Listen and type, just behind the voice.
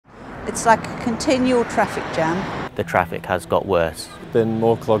It's like a continual traffic jam. The traffic has got worse. Been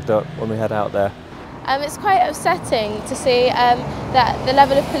more clogged up when we head out there. It's quite upsetting to see that the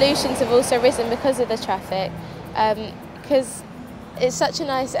level of pollutions have also risen because of the traffic, because it's such a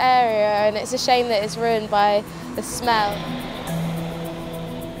nice area and it's a shame that it's ruined by the smell.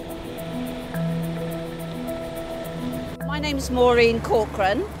 My name's Maureen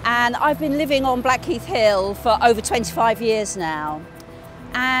Corcoran and I've been living on Blackheath Hill for over 25 years now.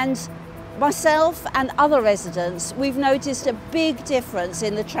 And myself and other residents, we've noticed a big difference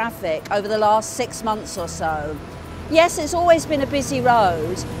in the traffic over the last 6 months or so. Yes, it's always been a busy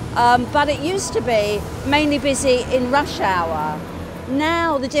road, but it used to be mainly busy in rush hour.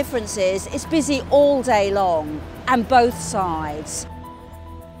 Now the difference is it's busy all day long and both sides.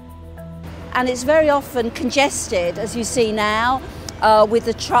 And it's very often congested, as you see now, with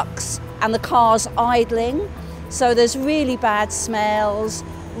the trucks and the cars idling. So there's really bad smells,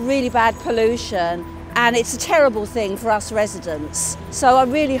 really bad pollution, and it's a terrible thing for us residents. So I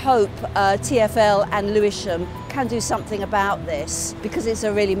really hope TfL and Lewisham can do something about this, because it's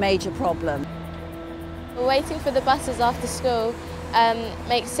a really major problem. Waiting for the buses after school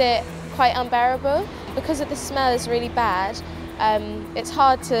makes it quite unbearable. Because of the smell is really bad, it's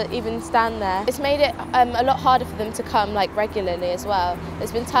hard to even stand there. It's made it a lot harder for them to come regularly as well.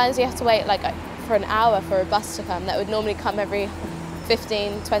 There's been times you have to wait for an hour for a bus to come that would normally come every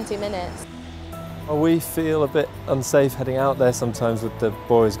 15-20 minutes. Well, we feel a bit unsafe heading out there sometimes with the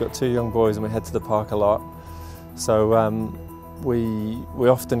boys. Got 2 young boys and we head to the park a lot. So we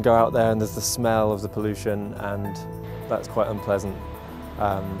often go out there and there's the smell of the pollution and that's quite unpleasant.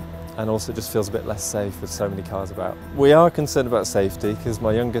 And also it just feels a bit less safe with so many cars about. We are concerned about safety because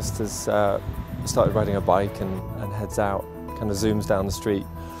my youngest has started riding a bike and heads out, kind of zooms down the street.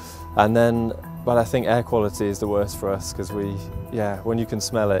 But I think air quality is the worst for us because when you can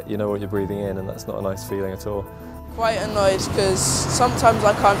smell it, you know what you're breathing in, and that's not a nice feeling at all. Quite annoyed because sometimes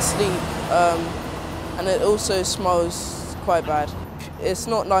I can't sleep and it also smells quite bad. It's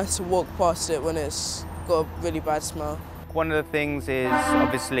not nice to walk past it when it's got a really bad smell. One of the things is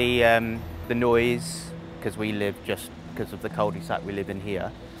obviously the noise, because we live just because of the cul-de-sac we live in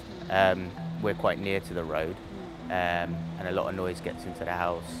here. We're quite near to the road and a lot of noise gets into the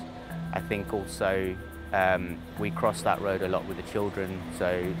house. I think also we cross that road a lot with the children,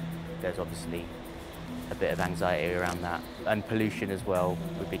 so there's obviously a bit of anxiety around that. And pollution as well,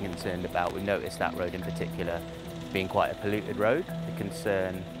 we've been concerned about. We noticed that road in particular being quite a polluted road. The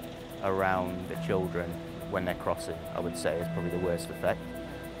concern around the children when they're crossing, I would say, is probably the worst effect.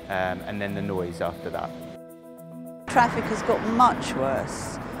 And then the noise after that. Traffic has got much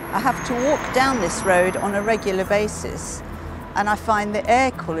worse. I have to walk down this road on a regular basis. And I find the air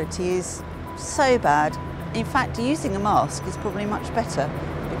quality is so bad. In fact, using a mask is probably much better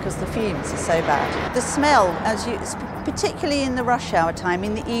because the fumes are so bad. The smell, particularly in the rush hour time,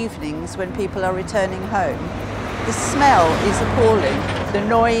 in the evenings when people are returning home, the smell is appalling. The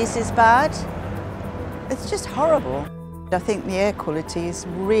noise is bad. It's just horrible. I think the air quality has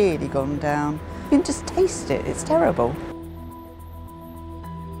really gone down. You can just taste it, it's terrible.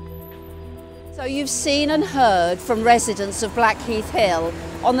 So you've seen and heard from residents of Blackheath Hill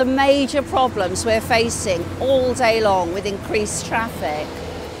on the major problems we're facing all day long with increased traffic.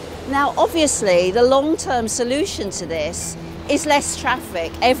 Now obviously the long-term solution to this is less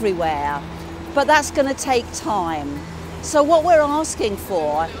traffic everywhere, but that's going to take time. So what we're asking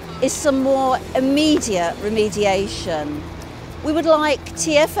for is some more immediate remediation. We would like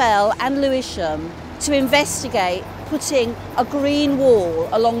TfL and Lewisham to investigate putting a green wall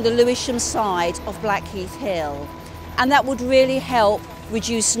along the Lewisham side of Blackheath Hill, and that would really help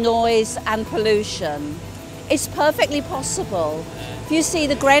reduce noise and pollution. It's perfectly possible. If you see,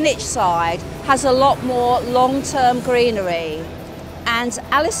 the Greenwich side has a lot more long-term greenery, and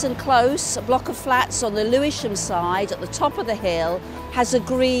Allison Close, a block of flats on the Lewisham side at the top of the hill, has a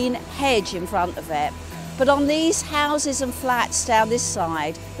green hedge in front of it. But on these houses and flats down this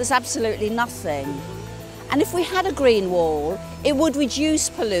side, there's absolutely nothing. And if we had a green wall, it would reduce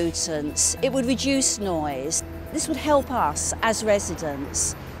pollutants, it would reduce noise. This would help us as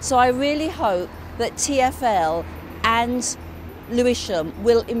residents. So I really hope that TfL and Lewisham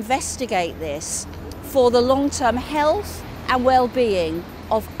will investigate this for the long-term health and well-being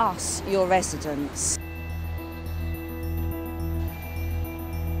of us, your residents.